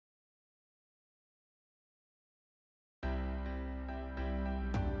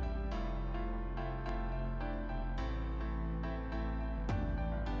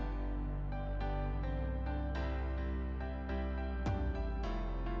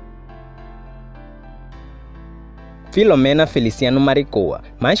Filomena Feliciano Maricoa,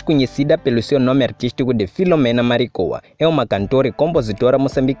 mais conhecida pelo seu nome artístico de Filomena Maricoa, é uma cantora e compositora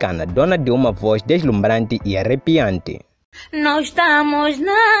moçambicana, dona de uma voz deslumbrante e arrepiante. Nós estamos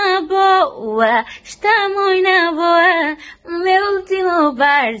na boa, meu último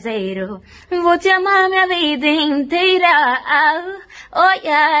parceiro. Vou te amar minha vida inteira. Oh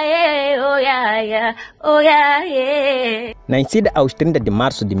yeah, oh yeah, oh yeah. Nascida aos 30 de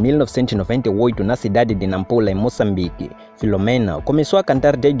março de 1998 na cidade de Nampula, em Moçambique, Filomena começou a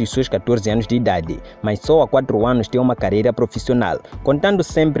cantar desde os seus 14 anos de idade, mas só há 4 anos tem uma carreira profissional, contando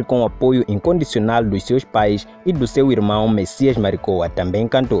sempre com o apoio incondicional dos seus pais e do seu irmão Messias Maricoa, também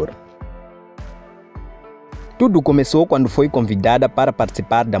cantor. Tudo começou quando foi convidada para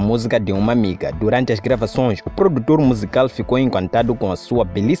participar da música de uma amiga. Durante as gravações, o produtor musical ficou encantado com a sua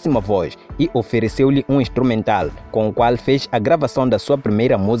belíssima voz e ofereceu-lhe um instrumental, com o qual fez a gravação da sua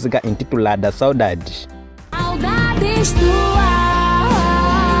primeira música intitulada Saudades.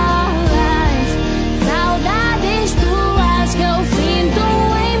 Saudades tuas que eu sinto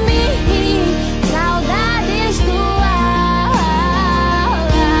em mim. Saudades tuas,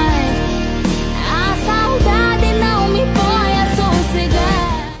 a saudade não me põe a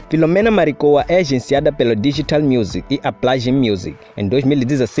sossegar. Filomena Maricoa é agenciada pela Digital Music e Apoie Music. Em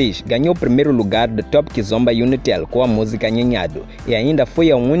 2016, ganhou o primeiro lugar do Top Kizomba Unitel com a música Nhanhado e ainda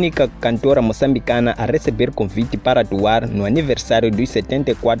foi a única cantora moçambicana a receber convite para atuar no aniversário dos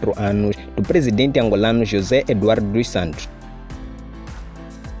 74 anos do presidente angolano José Eduardo dos Santos.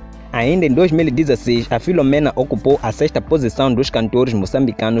 Ainda em 2016, a Filomena ocupou a 6ª posição dos cantores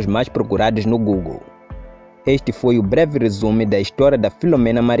moçambicanos mais procurados no Google. Este foi o breve resumo da história da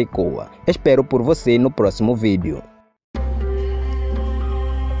Filomena Maricoa. Espero por você no próximo vídeo.